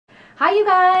Hi you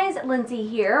guys, Lindsay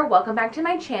here. Welcome back to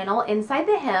my channel, Inside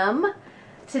the Hem.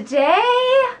 Today,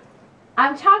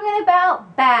 I'm talking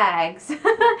about bags.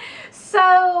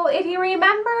 So, if you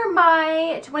remember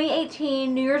my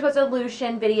 2018 New Year's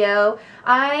resolution video,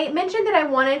 I mentioned that I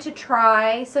wanted to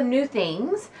try some new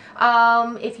things.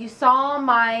 If you saw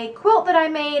my quilt that I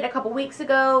made a couple weeks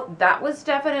ago, that was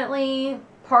definitely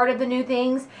part of the new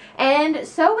things, and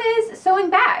so is sewing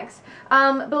bags.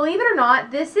 Believe it or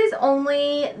not, this is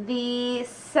only the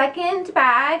second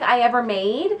bag I ever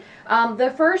made.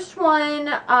 The first one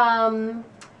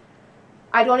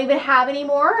I don't even have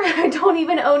anymore. I don't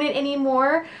even own it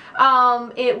anymore.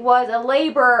 It was a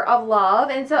labor of love,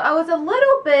 and so I was a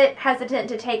little bit hesitant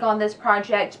to take on this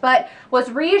project, but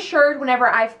was reassured whenever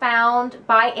I found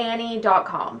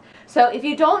byannie.com. So if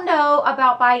you don't know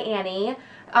about By Annie,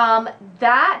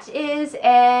 that is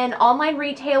an online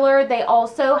retailer. They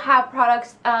also have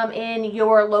products in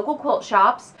your local quilt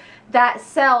shops that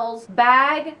sells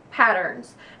bag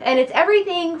patterns, and it's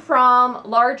everything from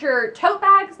larger tote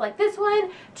bags like this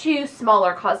one to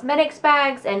smaller cosmetics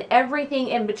bags and everything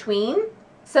in between.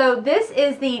 So this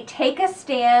is the Take a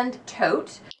Stand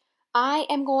tote. I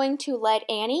am going to let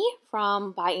Annie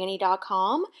from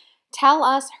byannie.com tell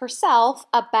us herself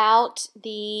about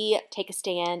the Take a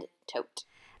Stand tote.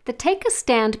 The Take a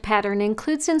Stand pattern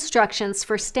includes instructions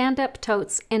for stand-up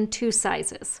totes in 2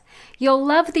 sizes. You'll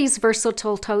love these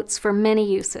versatile totes for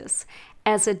many uses: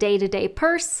 as a day-to-day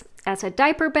purse, as a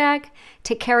diaper bag,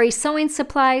 to carry sewing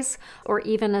supplies, or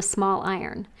even a small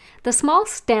iron. The small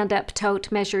stand-up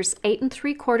tote measures 8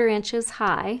 3/4 inches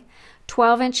high,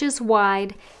 12 inches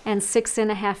wide, and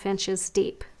 6.5 inches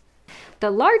deep.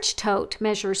 The large tote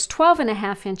measures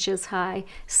 12.5 inches high,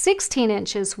 16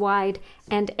 inches wide,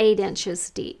 and 8 inches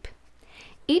deep.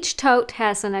 Each tote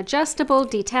has an adjustable,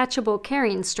 detachable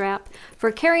carrying strap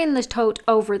for carrying the tote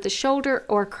over the shoulder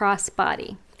or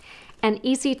cross-body. An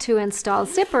easy-to-install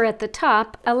zipper at the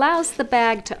top allows the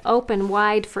bag to open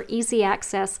wide for easy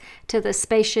access to the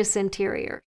spacious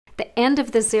interior. The end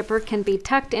of the zipper can be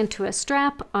tucked into a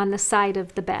strap on the side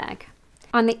of the bag.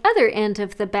 On the other end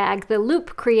of the bag, the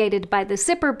loop created by the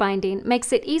zipper binding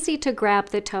makes it easy to grab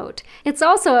the tote. It's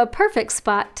also a perfect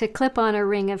spot to clip on a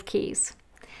ring of keys.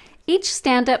 Each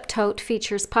stand-up tote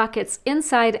features pockets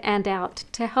inside and out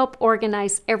to help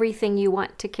organize everything you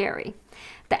want to carry.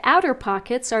 The outer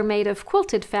pockets are made of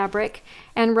quilted fabric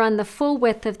and run the full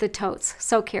width of the totes,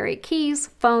 so carry keys,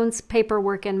 phones,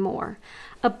 paperwork, and more.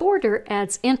 A border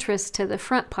adds interest to the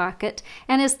front pocket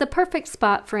and is the perfect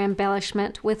spot for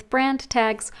embellishment with brand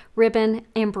tags, ribbon,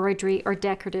 embroidery, or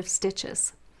decorative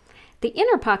stitches. The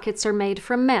inner pockets are made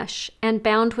from mesh and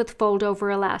bound with fold-over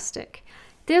elastic.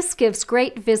 This gives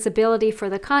great visibility for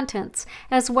the contents,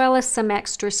 as well as some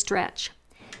extra stretch.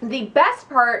 The best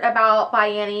part about By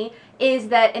Annie is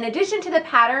that in addition to the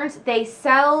patterns, they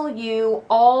sell you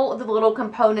all of the little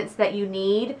components that you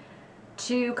need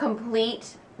to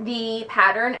complete the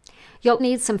pattern. You'll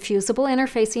need some fusible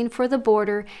interfacing for the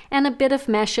border and a bit of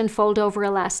mesh and fold-over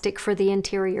elastic for the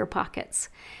interior pockets.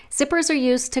 Zippers are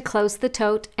used to close the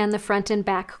tote and the front and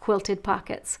back quilted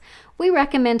pockets. We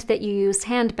recommend that you use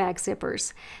handbag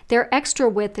zippers. Their extra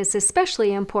width is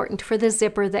especially important for the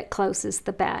zipper that closes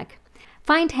the bag.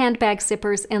 Find handbag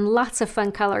zippers in lots of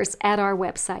fun colors at our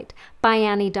website,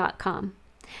 byannie.com.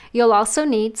 You'll also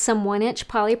need some 1-inch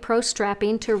polypro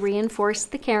strapping to reinforce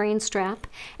the carrying strap,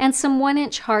 and some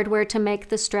 1-inch hardware to make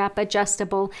the strap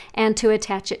adjustable and to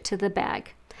attach it to the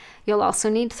bag. You'll also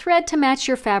need thread to match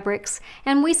your fabrics,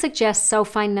 and we suggest Sew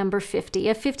Fine number 50,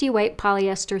 a 50-weight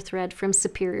polyester thread from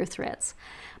Superior Threads.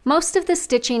 Most of the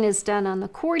stitching is done on the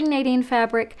coordinating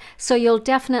fabric, so you'll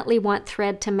definitely want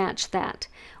thread to match that.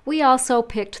 We also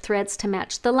picked threads to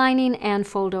match the lining and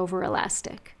fold-over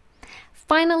elastic.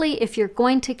 Finally, if you're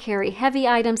going to carry heavy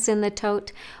items in the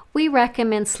tote, we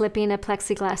recommend slipping a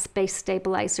plexiglass base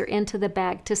stabilizer into the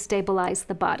bag to stabilize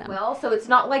the bottom. Well, so it's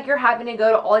not like you're having to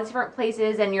go to all these different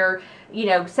places and you're,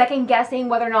 second guessing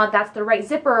whether or not that's the right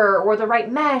zipper or the right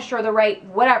mesh or the right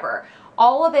whatever.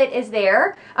 All of it is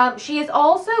there. She has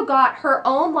also got her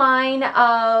own line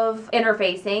of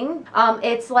interfacing.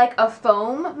 It's like a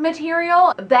foam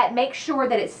material that makes sure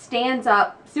that it stands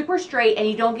up super straight and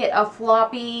you don't get a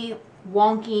floppy,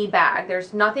 wonky bag.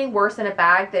 There's nothing worse than a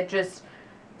bag that just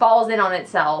falls in on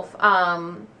itself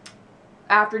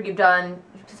after you've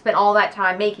spent all that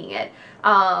time making it.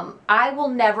 I will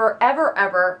never, ever,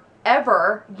 ever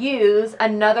ever use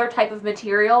another type of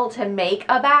material to make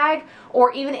a bag,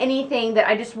 or even anything that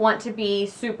I just want to be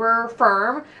super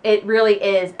firm, it really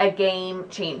is a game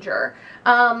changer.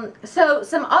 So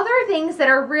some other things that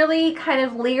are really kind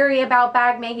of leery about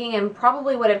bag making, and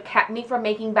probably would have kept me from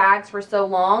making bags for so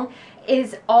long,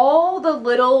 is all the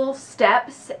little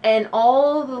steps and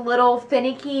all the little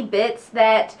finicky bits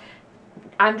that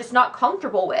I'm just not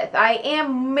comfortable with. I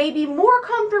am maybe more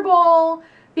comfortable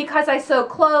because I sew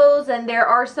clothes, and there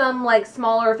are some like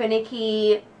smaller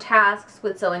finicky tasks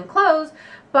with sewing clothes,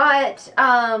 but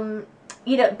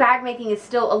you know, bag making is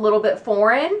still a little bit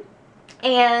foreign.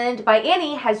 And by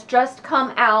Annie has just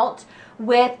come out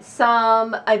with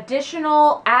some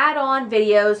additional add-on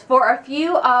videos for a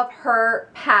few of her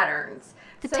patterns.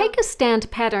 The Take a Stand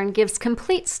pattern gives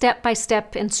complete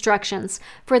step-by-step instructions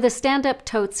for the stand-up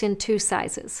totes in 2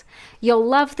 sizes. You'll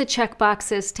love the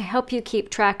checkboxes to help you keep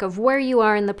track of where you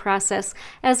are in the process,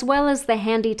 as well as the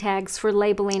handy tags for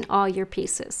labeling all your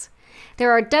pieces.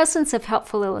 There are dozens of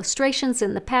helpful illustrations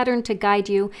in the pattern to guide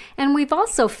you, and we've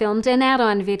also filmed an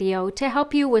add-on video to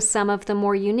help you with some of the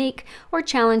more unique or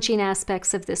challenging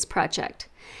aspects of this project.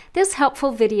 This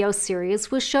helpful video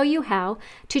series will show you how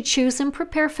to choose and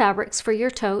prepare fabrics for your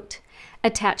tote,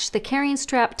 attach the carrying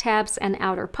strap tabs and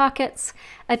outer pockets,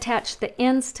 attach the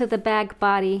ends to the bag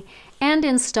body, and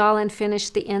install and finish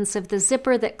the ends of the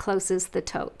zipper that closes the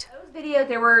tote. Those videos,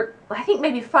 there were, I think,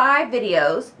 maybe 5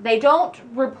 videos. They don't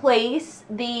replace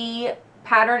the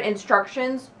pattern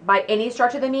instructions by any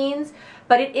stretch of the means,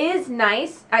 but it is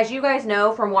nice, as you guys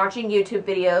know from watching YouTube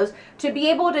videos, to be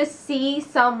able to see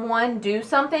someone do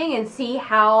something and see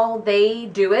how they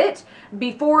do it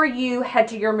before you head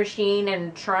to your machine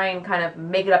and try and kind of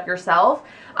make it up yourself.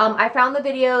 I found the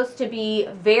videos to be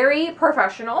very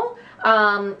professional.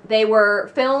 They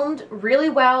were filmed really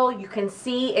well. You can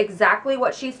see exactly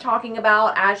what she's talking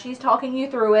about as she's talking you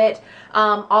through it.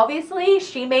 Obviously,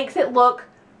 she makes it look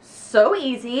so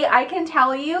easy. I can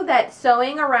tell you that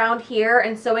sewing around here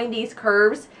and sewing these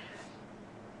curves,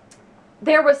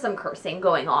 there was some cursing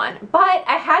going on, but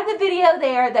I had the video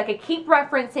there that I could keep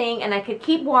referencing, and I could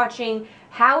keep watching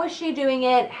how is she doing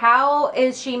it, how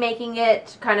is she making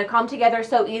it kind of come together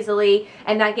so easily,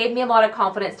 and that gave me a lot of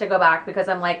confidence to go back, because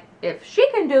I'm like, if she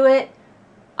can do it,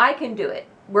 I can do it.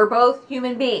 We're both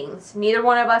human beings. Neither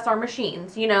one of us are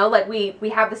machines, you know, like we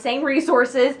have the same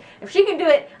resources. If she can do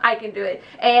it, I can do it.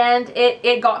 And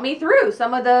it got me through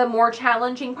some of the more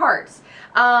challenging parts.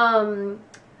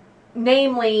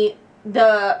 Namely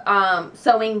the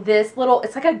sewing this little,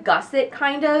 it's like a gusset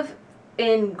kind of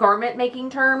in garment making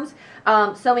terms,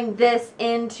 sewing this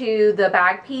into the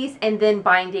bag piece and then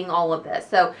binding all of this.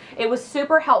 So it was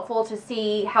super helpful to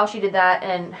see how she did that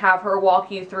and have her walk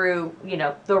you through, you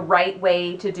know, the right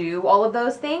way to do all of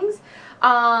those things.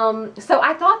 So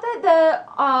I thought that the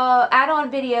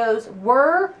add-on videos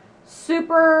were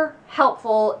super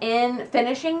helpful in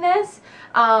finishing this.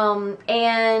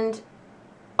 And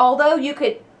although you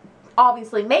could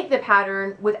obviously make the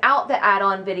pattern without the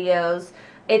add-on videos,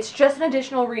 it's just an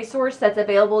additional resource that's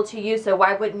available to you, so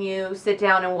why wouldn't you sit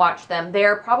down and watch them?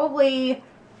 They're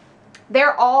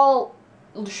all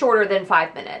shorter than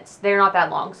 5 minutes. They're not that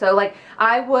long. So like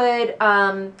I would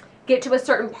get to a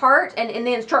certain part, and in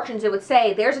the instructions it would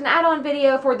say there's an add-on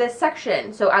video for this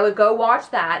section. So I would go watch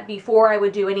that before I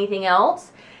would do anything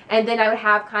else. And then I would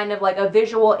have kind of like a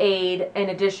visual aid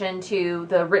in addition to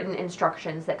the written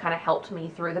instructions that kind of helped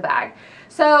me through the bag.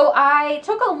 So I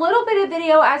took a little bit of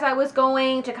video as I was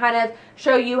going to kind of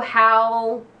show you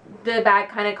how the bag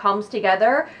kind of comes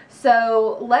together.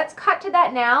 So let's cut to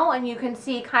that now, and you can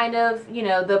see kind of, you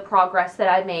know, the progress that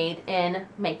I made in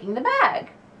making the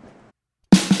bag.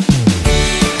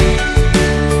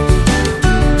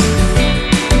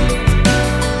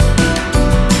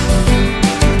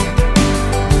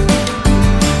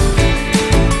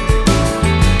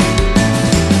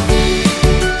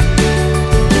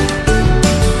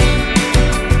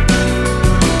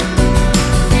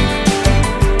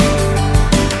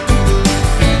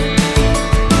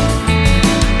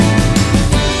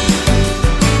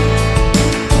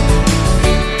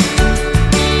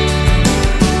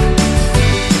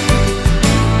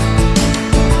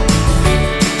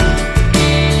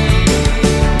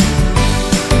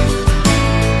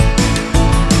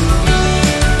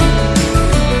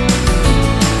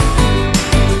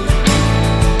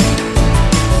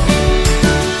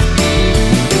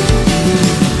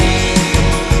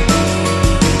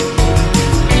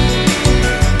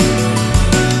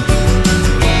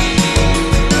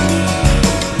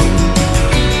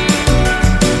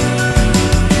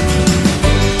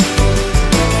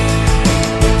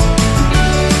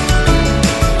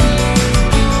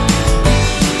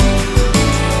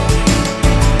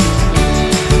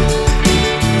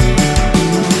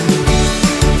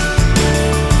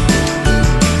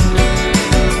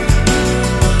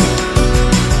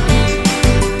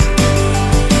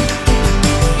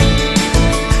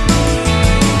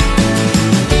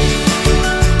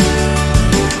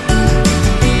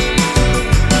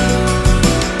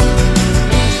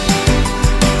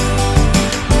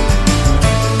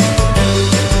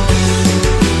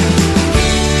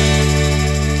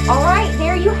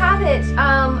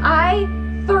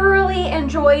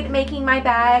 enjoyed making my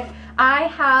bag. I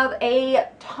have a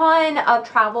ton of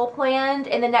travel planned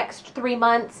in the next 3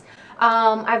 months.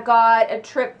 I've got a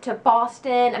trip to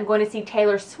Boston. I'm going to see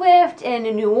Taylor Swift in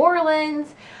New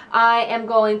Orleans. I am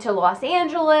going to Los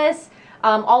Angeles.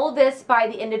 All of this by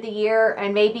the end of the year,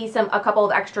 and maybe a couple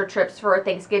of extra trips for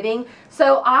Thanksgiving.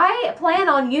 So I plan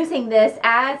on using this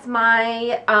as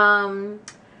my,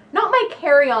 not my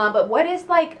carry-on, but what is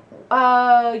like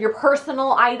your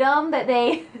personal item that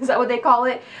is that what they call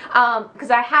it?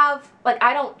 Because I have, like,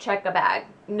 I don't check a bag.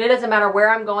 It doesn't matter where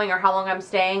I'm going or how long I'm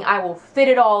staying. I will fit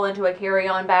it all into a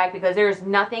carry-on bag, because there's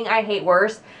nothing I hate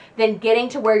worse than getting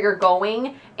to where you're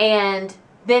going and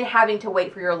then having to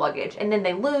wait for your luggage, and then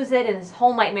they lose it, and this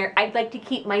whole nightmare. I'd like to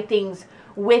keep my things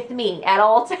with me at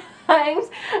all times.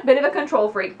 Bit of a control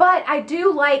freak, but I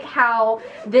do like how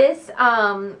this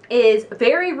is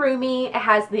very roomy. It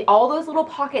has all those little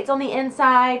pockets on the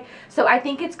inside, so I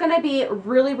think it's going to be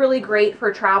really, really great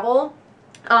for travel.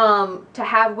 To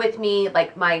have with me.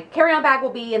 Like, my carry-on bag will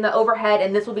be in the overhead,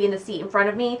 and this will be in the seat in front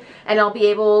of me, and I'll be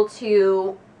able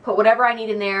to put whatever I need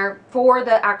in there for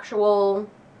the actual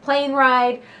plane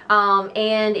ride,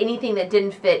 and anything that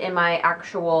didn't fit in my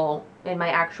actual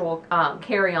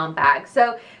carry-on bag.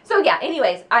 So yeah,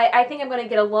 anyways, I think I'm going to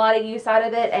get a lot of use out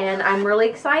of it, and I'm really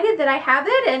excited that I have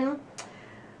it. And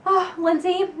oh,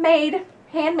 Lindsay,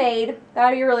 handmade.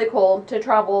 That'd be really cool to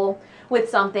travel with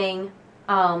something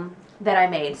that I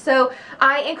made. So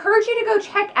I encourage you to go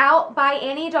check out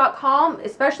byannie.com,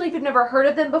 especially if you've never heard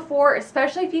of them before,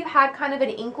 especially if you had kind of an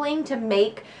inkling to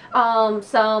make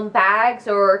some bags,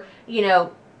 or, you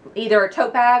know, either a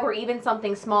tote bag or even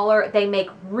something smaller. They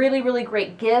make really, really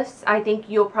great gifts. I think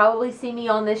you'll probably see me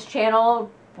on this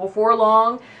channel before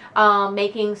long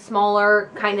making smaller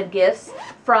kind of gifts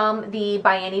from the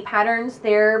By Annie patterns.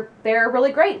 They're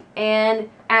really great, and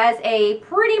as a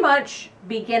pretty much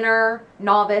beginner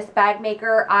novice bag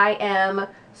maker, I am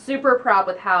super proud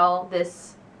with how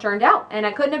this turned out, and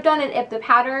I couldn't have done it if the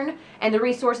pattern and the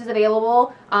resources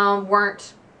available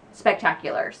weren't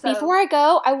spectacular. So before I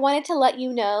go, I wanted to let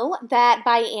you know that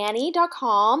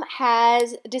byannie.com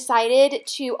has decided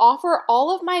to offer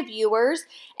all of my viewers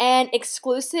an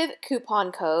exclusive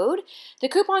coupon code. The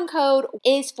coupon code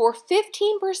is for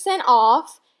 15%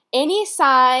 off any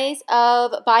size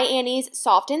of By Annie's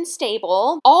Soft and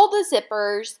Stable, all the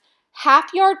zippers,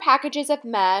 half-yard packages of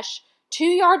mesh,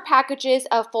 2-yard packages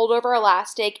of fold-over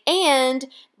elastic, and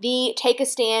the Take a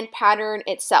Stand pattern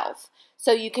itself.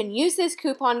 So you can use this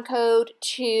coupon code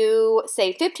to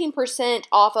save 15%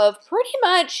 off of pretty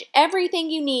much everything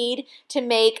you need to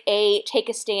make a Take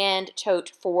a Stand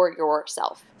tote for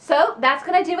yourself. So that's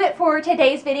going to do it for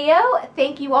today's video.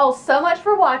 Thank you all so much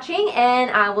for watching,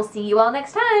 and I will see you all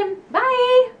next time.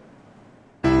 Bye!